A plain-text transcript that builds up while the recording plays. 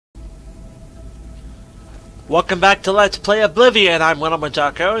Welcome back to Let's Play Oblivion. I'm one of my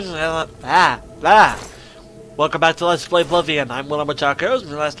tacos. Welcome back to Let's Play Oblivion. I'm one of my tacos.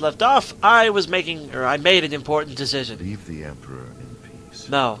 When we last left off, I made an important decision. Leave the Emperor in peace.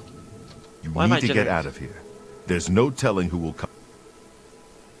 No. You need to get out of here. There's no telling who will come.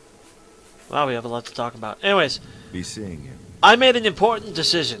 Well, we have a lot to talk about. Anyways, Be seeing you. I made an important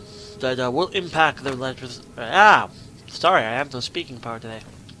decision that will impact the sorry, I have no speaking power today.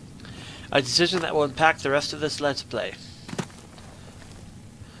 A decision that will impact the rest of this Let's Play.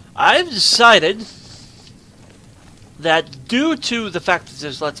 I've decided that due to the fact that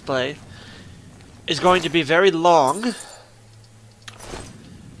this Let's Play is going to be very long,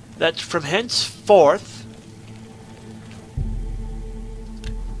 that from henceforth,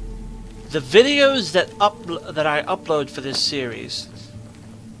 the videos that I upload for this series,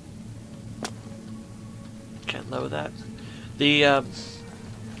 can't load that.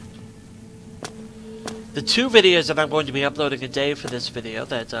 The two videos that I'm going to be uploading a day for this video,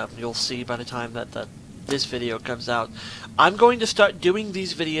 that you'll see by the time that this video comes out, I'm going to start doing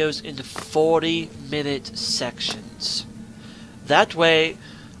these videos into 40-minute sections. That way,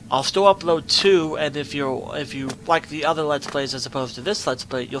 I'll still upload two, and if you like the other Let's Plays as opposed to this Let's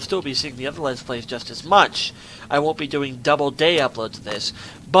Play, you'll still be seeing the other Let's Plays just as much. I won't be doing double day uploads of this,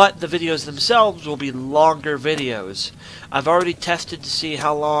 but the videos themselves will be longer videos. I've already tested to see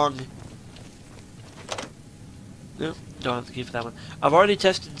how long... No, don't have to keep that one. I've already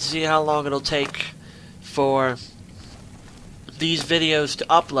tested to see how long it'll take for these videos to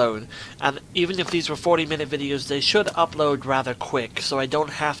upload, and even if these were 40-minute videos, they should upload rather quick, so I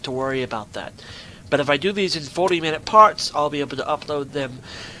don't have to worry about that. But if I do these in 40-minute parts, I'll be able to upload them,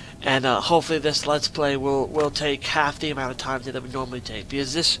 and hopefully this Let's Play will take half the amount of time that it would normally take,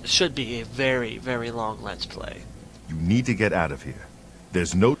 because this should be a very, very long Let's Play. You need to get out of here.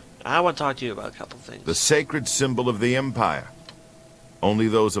 There's no... I want to talk to you about a couple things. The sacred symbol of the Empire. Only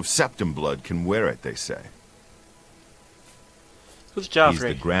those of Septim blood can wear it, they say. Who's Joffrey? He's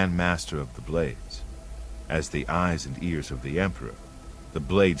the Grand Master of the Blades. As the eyes and ears of the Emperor, the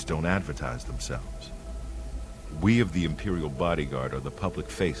Blades don't advertise themselves. We of the Imperial Bodyguard are the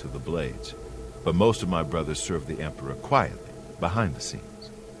public face of the Blades, but most of my brothers serve the Emperor quietly, behind the scenes.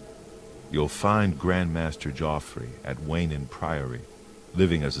 You'll find Grand Master Joffrey at Wayne Priory,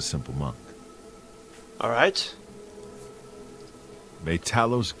 living as a simple monk. Alright. May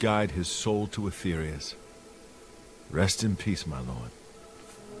Talos guide his soul to Aetherius. Rest in peace, my lord.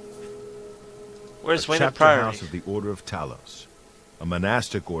 Where's Wayne Chapter Priory? House of the Order of Talos, a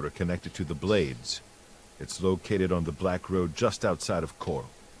monastic order connected to the Blades. It's located on the Black Road just outside of Coral.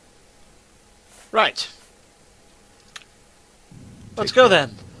 Right. Let's go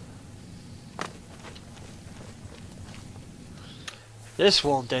then. This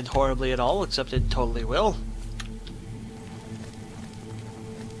won't end horribly at all, except it totally will.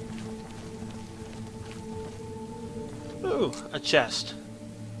 Ooh, a chest.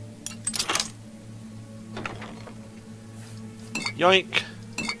 Yoink.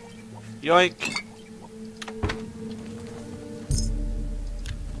 Yoink.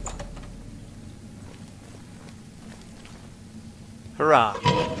 Hurrah.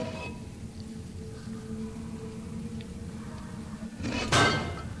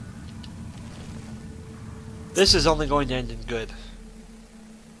 This is only going to end in good.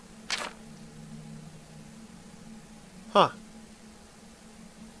 Huh.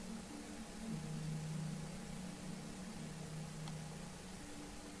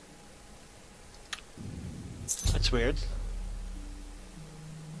 That's weird.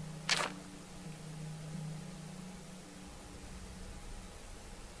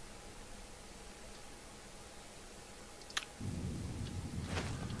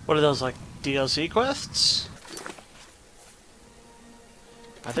 What are those, like DLC quests?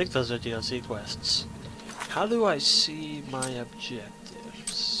 I think those are DLC quests. How do I see my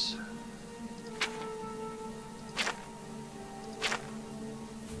objectives?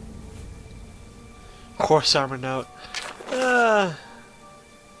 Horse armor note.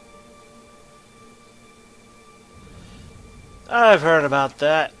 I've heard about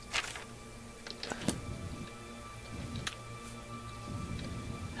that.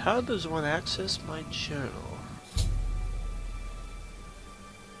 How does one access my journal?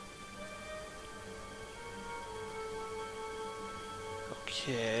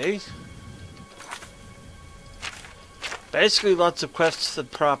 Okay. Basically lots of quests to the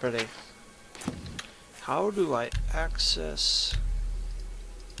property. How do I access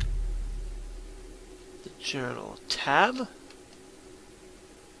the journal? Tab?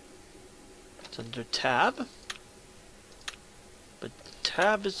 It's under tab. But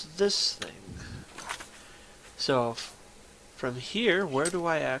tab is this thing. So, from here, where do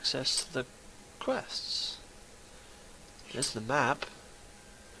I access the quests? There's the map.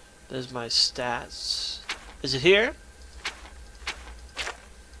 There's my stats. Is it here?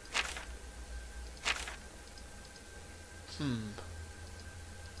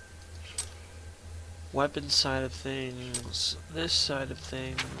 Weapon side of things. This side of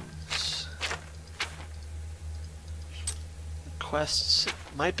things. Quests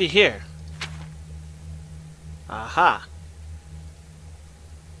might be here. Aha!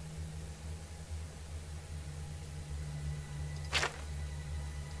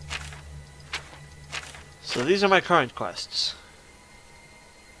 So these are my current quests.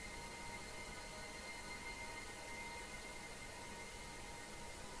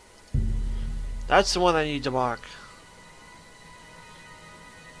 That's the one I need to mark.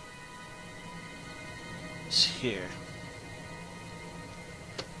 It's here.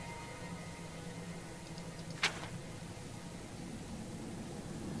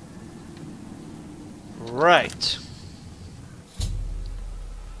 Right.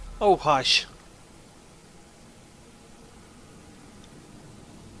 Oh, hush.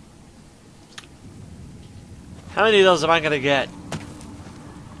 How many of those am I gonna get?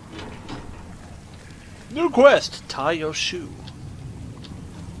 New quest! Tie your shoe.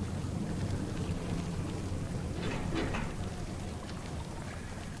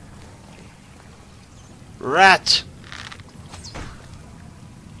 Rat!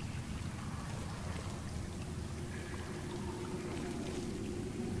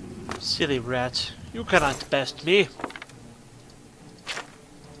 Silly rat, you cannot best me.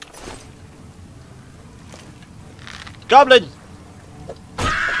 Goblin!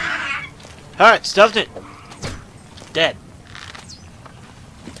 Hurts, doesn't it? Dead.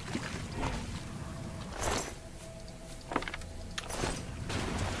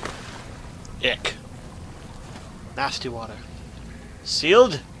 Ick. Nasty water.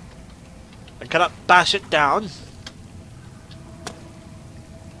 Sealed? I cannot bash it down.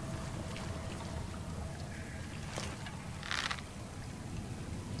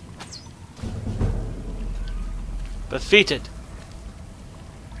 Defeated.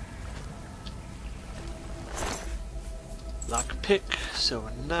 Lockpick,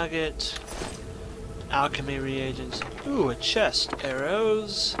 silver nugget, alchemy reagents. Ooh, a chest.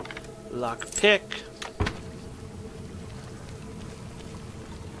 Arrows, lockpick.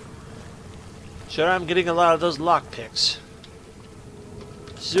 Sure, I'm getting a lot of those lockpicks.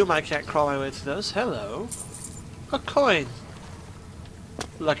 Zoom, I can't crawl my way through those. Hello. A coin.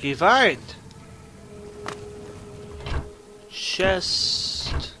 Lucky find.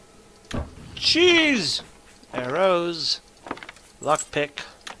 Chest. Cheese! Arrows. Lockpick.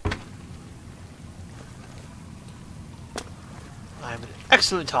 I'm an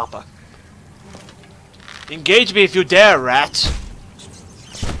excellent hopper. Engage me if you dare, rat!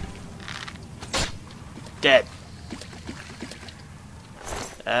 Dead.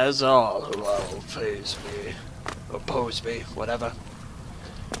 As all who will face me, oppose me, whatever.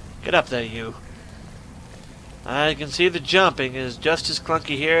 Get up there, you. I can see the jumping is just as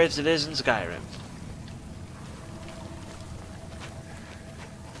clunky here as it is in Skyrim.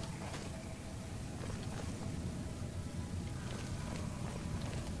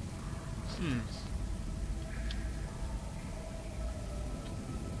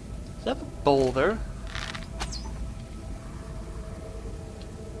 Is that a boulder?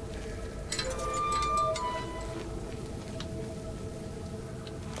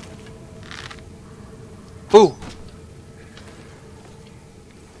 Boo!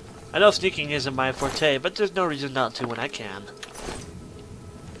 I know sneaking isn't my forte, but there's no reason not to when I can.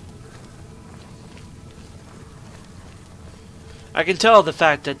 I can tell the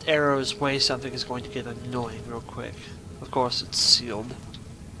fact that arrows weigh something is going to get annoying real quick. Of course, it's sealed.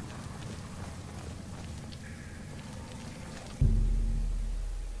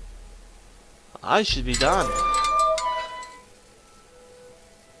 I should be done.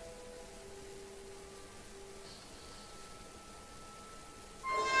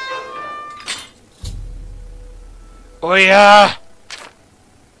 Oh yeah!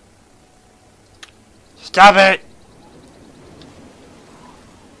 Stop it!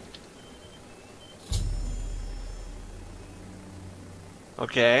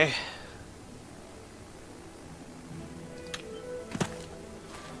 Okay.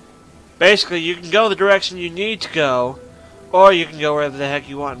 Basically, you can go the direction you need to go, or you can go wherever the heck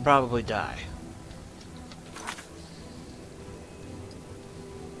you want and probably die.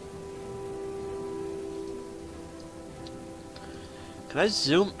 Can I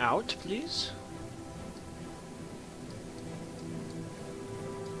zoom out, please?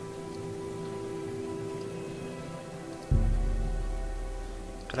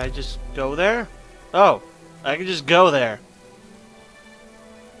 Can I just go there? Oh, I can just go there.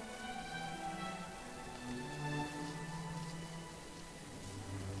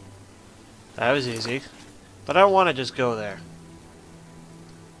 That was easy. But I don't want to just go there.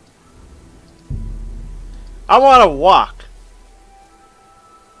 I want to walk.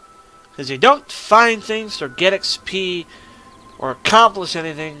 Because you don't find things or get XP or accomplish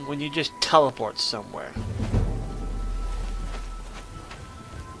anything when you just teleport somewhere.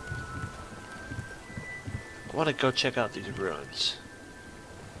 I want to go check out these ruins.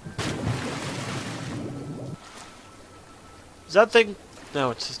 Is that thing... No,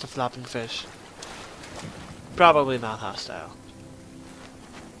 it's just a flopping fish. Probably not hostile.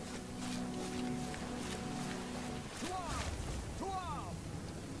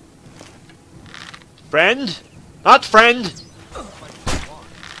 Friend? Not friend!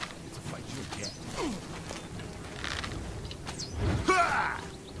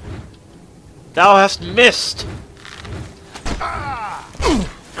 Thou hast missed!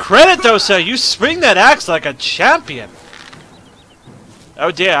 Credit though, sir! You swing that axe like a champion!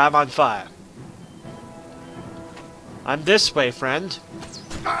 Oh dear, I'm on fire. I'm this way, friend.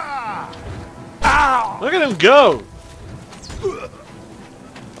 Look at him go!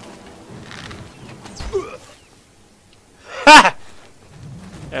 Ha!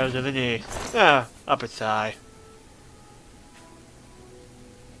 Arrow to the knee. Ah, upper thigh.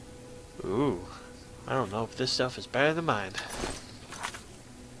 Ooh. I don't know if this stuff is better than mine.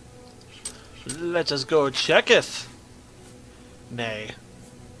 Let us go checketh. Nay.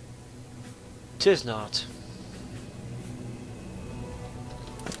 'Tis not.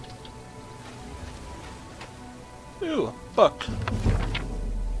 Ooh, a book.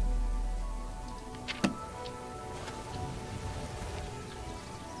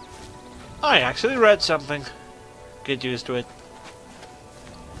 I actually read something. Get used to it.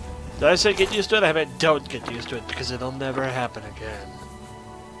 Did I say get used to it? I meant don't get used to it, because it'll never happen again.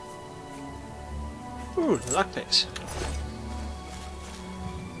 Ooh, luck picks.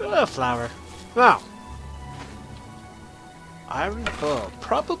 A flower. Wow. Iron bow.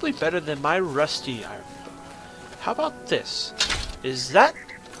 Probably better than my rusty iron bow. How about this? Is that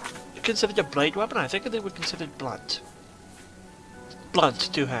considered a blade weapon? I think they would consider it blunt. Blunt,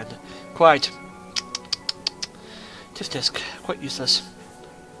 two-handed. Quite. Tisk tisk. Quite useless.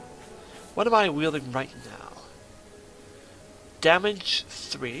 What am I wielding right now? Damage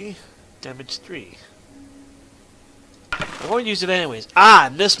 3. Damage 3. I'm going to use it anyways. Ah,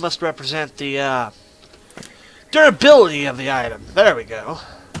 and this must represent the, durability of the item. There we go.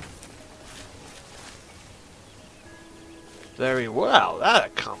 Very well. That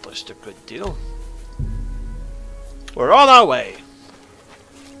accomplished a good deal. We're on our way.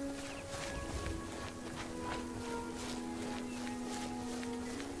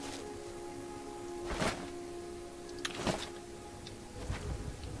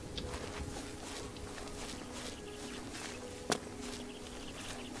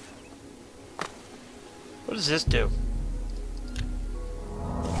 What does this do?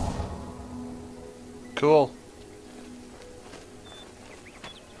 Cool.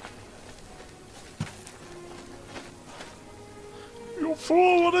 You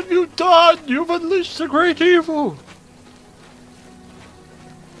fool, what have you done? You've unleashed a great evil!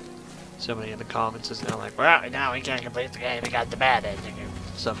 Somebody in the comments is now like, well, now we can't complete the game, we got the bad ending.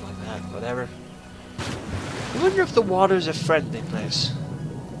 Something like that, whatever. I wonder if the water's a friendly place.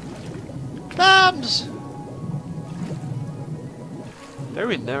 Clams!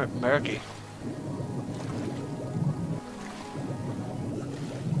 Very murky.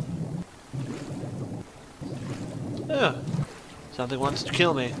 Yeah. Something wants to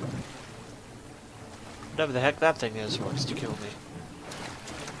kill me. Whatever the heck that thing is wants to kill me.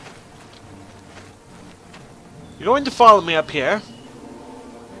 You're going to follow me up here?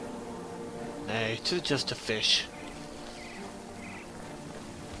 Nay, 'tis just a fish.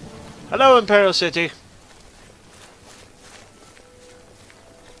 Hello, Imperial City.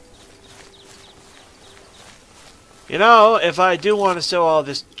 You know, if I do want to sell all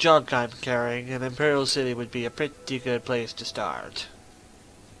this junk I'm carrying, an Imperial City would be a pretty good place to start.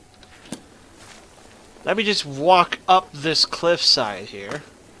 Let me just walk up this cliffside here.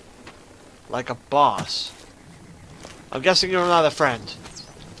 Like a boss. I'm guessing you're not a friend.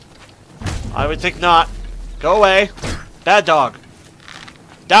 I would think not. Go away. Bad dog.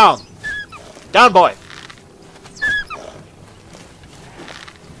 Down. Down, boy.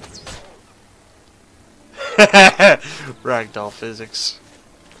 Ragdoll physics.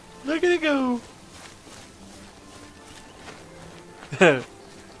 Look at it go.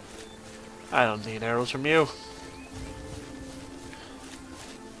 I don't need arrows from you.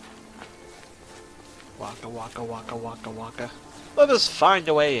 Waka waka waka waka waka. Let us find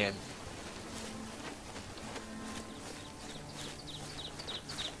a way in.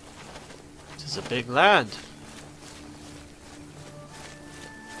 This is a big land.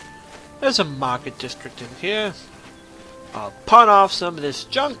 There's a market district in here. I'll pawn off some of this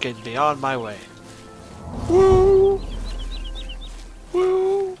junk and be on my way. Woo!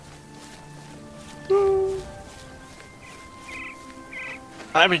 Woo! Woo!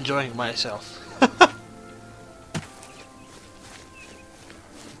 I'm enjoying myself.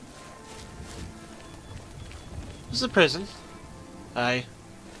 This is a prison. Aye.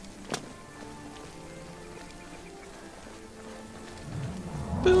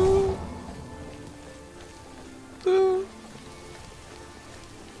 Boo! Boo!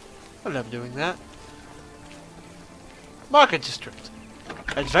 I love doing that. Market District.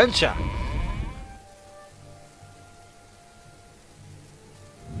 Adventure.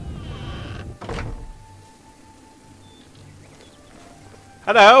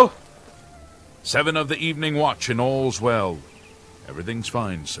 Hello? 7 of the evening watch and all's well. Everything's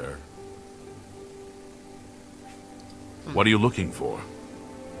fine, sir. What are you looking for?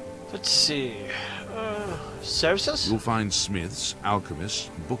 Let's see. Services? You'll find smiths, alchemists,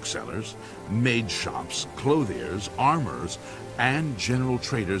 booksellers, maid shops, clothiers, armorers, and general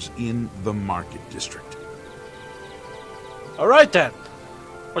traders in the market district. Alright then.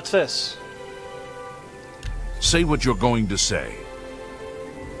 What's this? Say what you're going to say.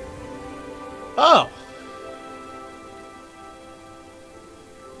 Oh!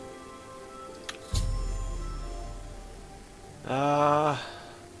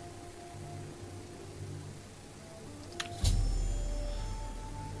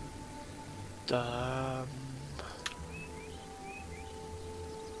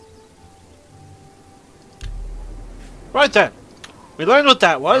 Right then. We learned what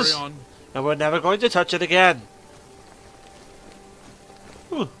that was, Carry on. and we're never going to touch it again.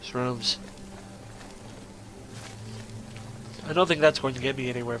 Ooh, shrooms. I don't think that's going to get me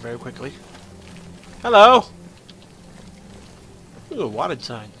anywhere very quickly. Hello! Ooh, a wanted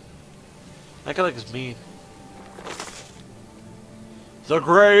sign. That guy looks mean. The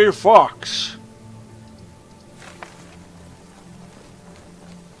Grey Fox!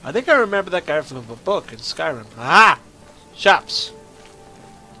 I think I remember that guy from a book in Skyrim. Ah! Shops!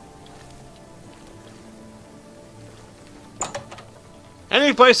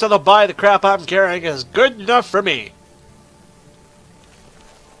 Any place that'll buy the crap I'm carrying is good enough for me.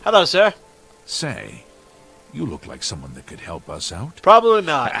 Hello, sir. Say, you look like someone that could help us out. Probably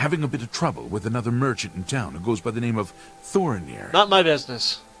not. Having a bit of trouble with another merchant in town who goes by the name of Thorinir. Not my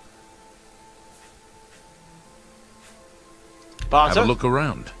business. Have Barter? a look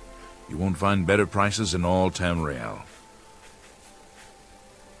around. You won't find better prices in all Tamriel.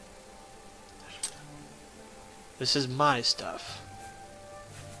 This is my stuff.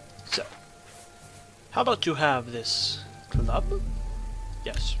 So, how about you have this club?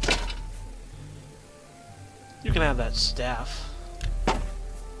 Yes. You can have that staff.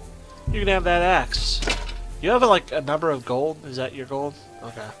 You can have that axe. You have like a number of gold? Is that your gold?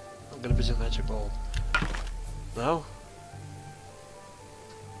 Okay. I'm gonna presume that's your gold. No?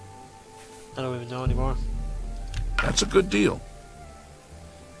 I don't even know anymore. That's a good deal.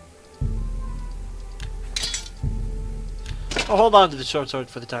 I'll hold on to the short sword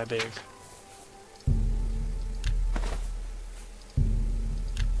for the time being.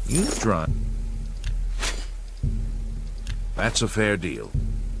 You try. That's a fair deal.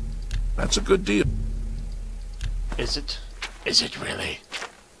 That's a good deal. Is it? Is it really?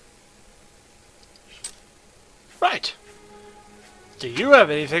 Right. Do you have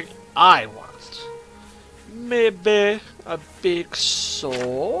anything I want? Maybe a big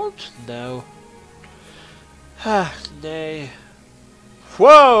sword? No. Ah, nay.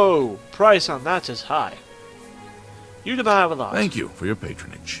 Whoa! Price on that is high. You do not have a lot. Thank you for your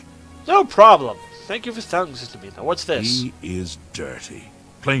patronage. No problem. Thank you for telling this to me. Now, what's this? He is dirty.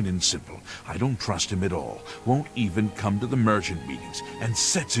 Plain and simple. I don't trust him at all. Won't even come to the merchant meetings and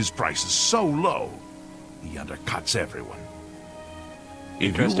sets his prices so low. He undercuts everyone.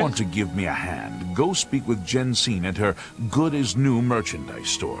 If you want to give me a hand, go speak with Jensine at her good-as-new merchandise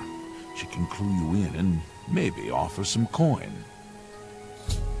store. She can clue you in and maybe offer some coin.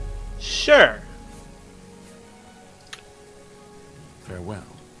 Sure. Farewell.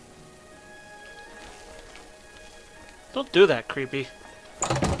 Don't do that, creepy.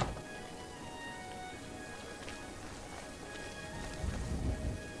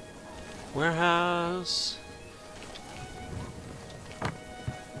 Warehouse.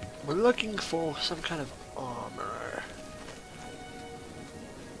 We're looking for some kind of armor.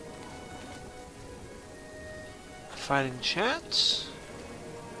 Fighting chance.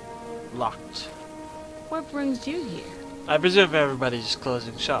 Locked. What brings you here? I presume everybody's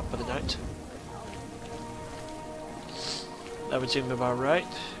closing shop for the night. That would seem about right.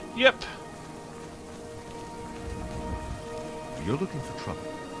 Yep. You're looking for trouble.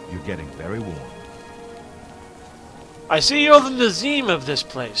 You're getting very warm. I see you're the Nazim of this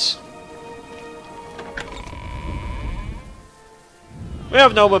place. We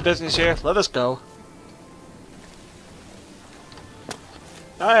have no more business here. Let us go.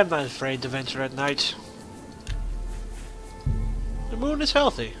 I am not afraid to venture at night. The moon is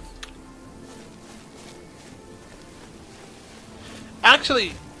healthy.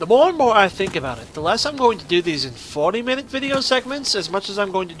 Actually, the more and more I think about it, the less I'm going to do these in 40-minute video segments as much as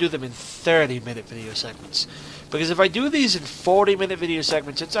I'm going to do them in 30-minute video segments. Because if I do these in 40-minute video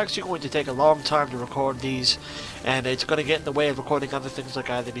segments, it's actually going to take a long time to record these, and it's going to get in the way of recording other things like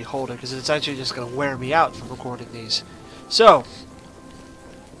Eye of the Beholder, because it's actually just going to wear me out from recording these. So,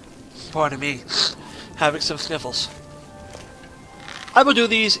 pardon me, having some sniffles. I will do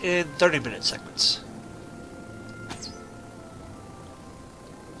these in 30-minute segments.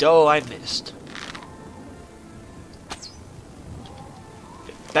 Oh, I missed.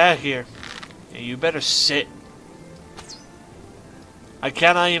 Get back here. And you better sit. I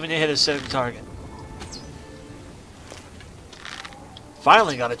cannot even hit a sitting target.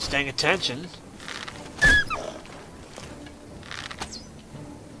 Finally got its dang attention.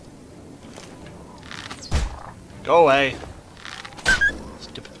 Go away.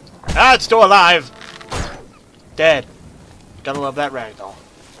 Stupid. Ah, it's still alive! Dead. Gotta love that ragdoll.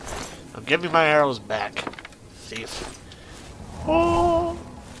 Now give me my arrows back, thief. Oh!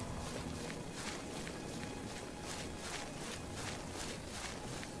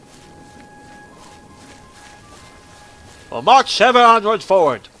 Well, march ever onward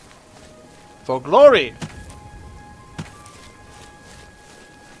forward. For glory.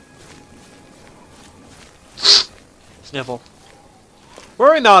 Sniffle.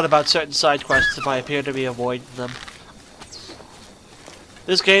 Worry not about certain side quests if I appear to be avoiding them.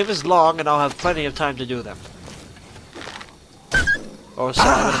 This game is long and I'll have plenty of time to do them. Or so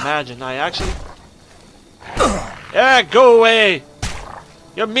I would imagine. I actually... Yeah, go away!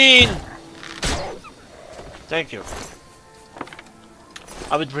 You're mean! Thank you.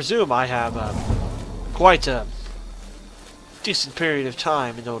 I would presume I have quite a decent period of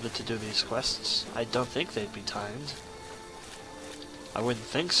time in order to do these quests. I don't think they'd be timed. I wouldn't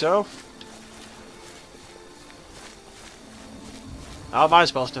think so. How am I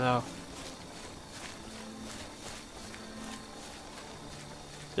supposed to know?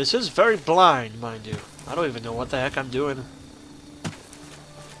 This is very blind, mind you. I don't even know what the heck I'm doing.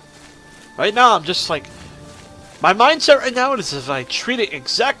 Right now, I'm just like... My mindset right now is if I treat it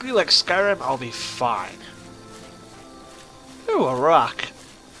exactly like Skyrim, I'll be fine. Ooh, a rock.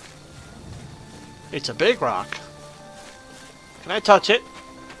 It's a big rock. Can I touch it?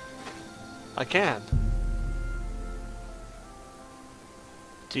 I can.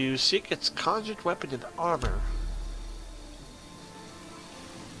 Do you seek its conjured weapon and armor?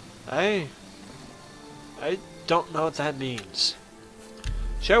 I don't know what that means.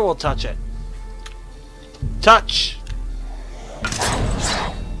 Sure, we'll touch it. Touch!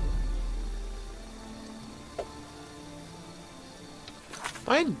 Am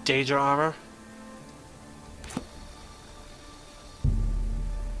I in danger armor?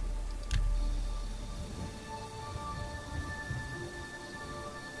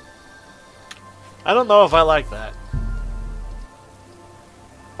 I don't know if I like that.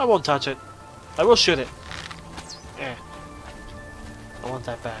 I won't touch it. I will shoot it. Eh. I want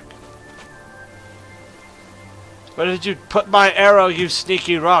that back. Where did you put my arrow, you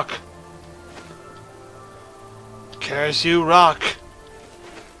sneaky rock? Curse you, rock!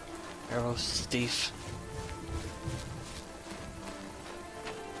 Arrow thief.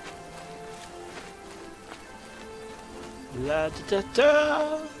 La da da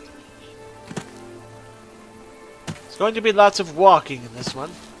da! There's going to be lots of walking in this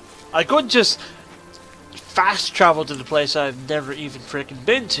one. I could just fast travel to the place I've never even freaking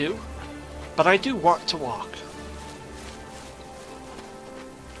been to, but I do want to walk.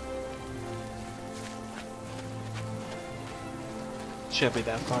 Should be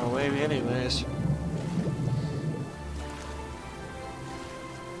that far away anyways.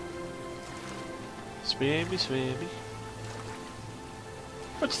 Swimmy, swimmy.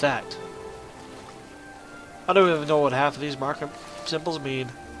 What's that? I don't even know what half of these marker symbols mean.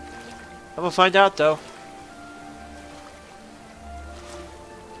 I'm gonna find out though.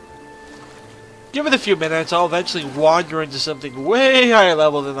 Give it a few minutes, I'll eventually wander into something way higher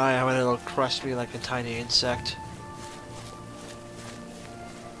level than I am and it'll crush me like a tiny insect.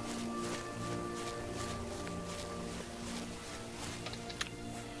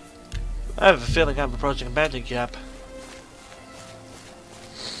 I have a feeling I'm approaching a bandit gap.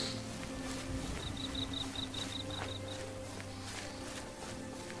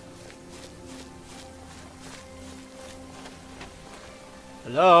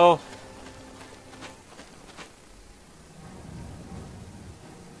 Hello?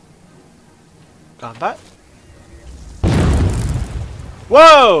 Combat?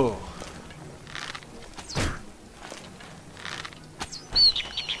 Whoa!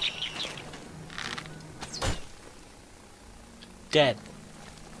 Dead.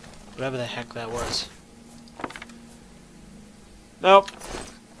 Whatever the heck that was. Nope.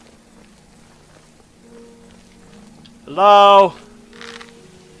 Hello?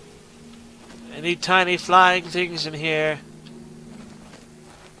 Any tiny flying things in here?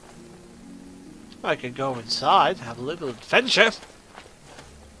 I could go inside, have a little adventure.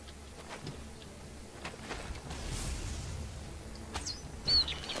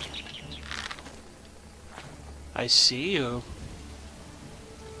 I see you.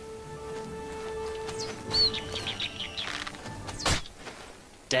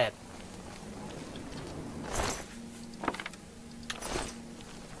 Dead.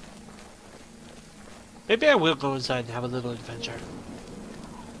 Maybe I will go inside and have a little adventure.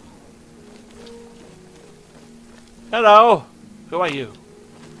 Hello! Who are you?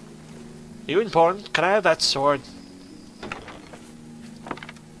 Are you important? Can I have that sword?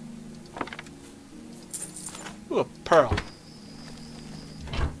 Ooh, a pearl.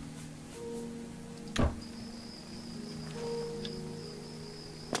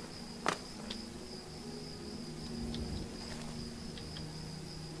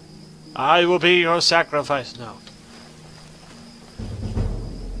 I will be your sacrifice. No.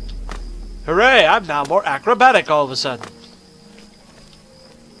 Hooray! I'm now more acrobatic all of a sudden.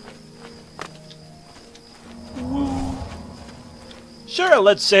 Woo. Sure,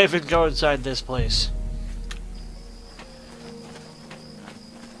 let's save and go inside this place.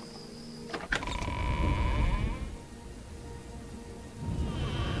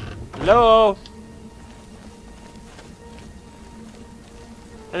 Hello?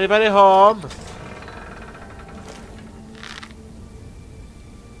 Anybody home?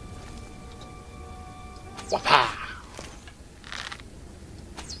 Whoppa!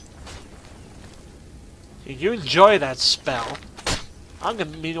 You enjoy that spell.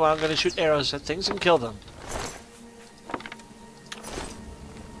 Meanwhile, I'm gonna shoot arrows at things and kill them.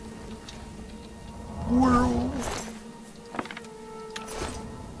 Whirl.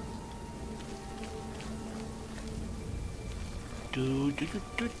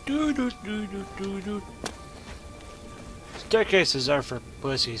 Staircases are for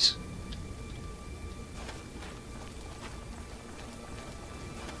pussies.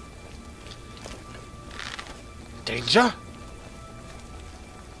 Danger?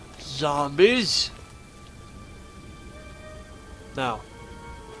 Zombies? No.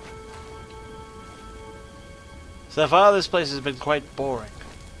 So far, this place has been quite boring.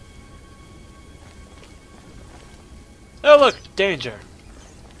 Oh look! Danger!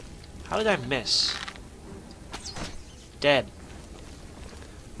 How did I miss? Dead.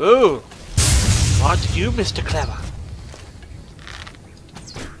 Ooh! What you, Mr. Clever?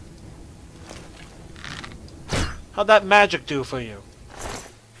 How'd that magic do for you?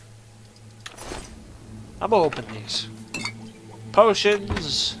 I'm gonna open these.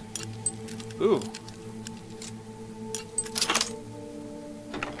 Potions! Ooh.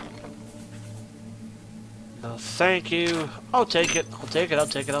 No, thank you. I'll take it. I'll take it. I'll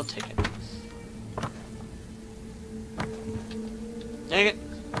take it. I'll take it. Dang it.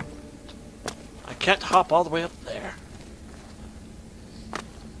 I can't hop all the way up there.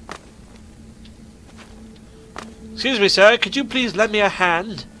 Excuse me, sir. Could you please lend me a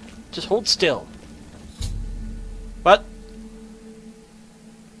hand? Just hold still. What?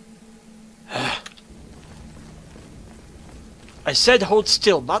 I said hold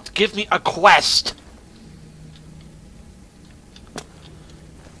still, not give me a quest.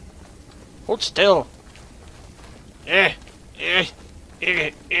 Hold still.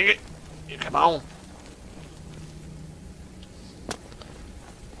 Come on.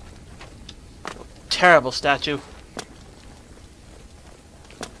 Terrible statue.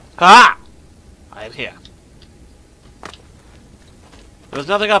 Ha! I am here. There was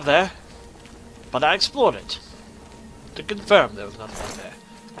nothing up there, but I explored it to confirm there was nothing up there.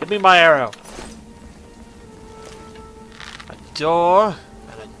 Give me my arrow. A door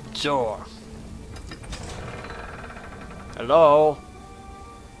and a door. Hello?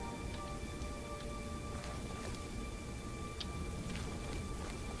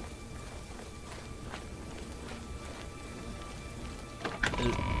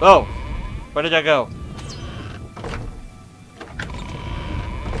 Oh! Where did I go?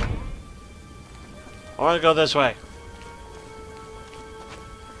 I want to go this way.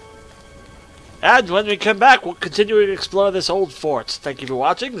 And when we come back, we'll continue to explore this old fort. Thank you for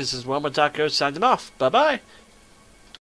watching. This is Momotaco signing off. Bye-bye.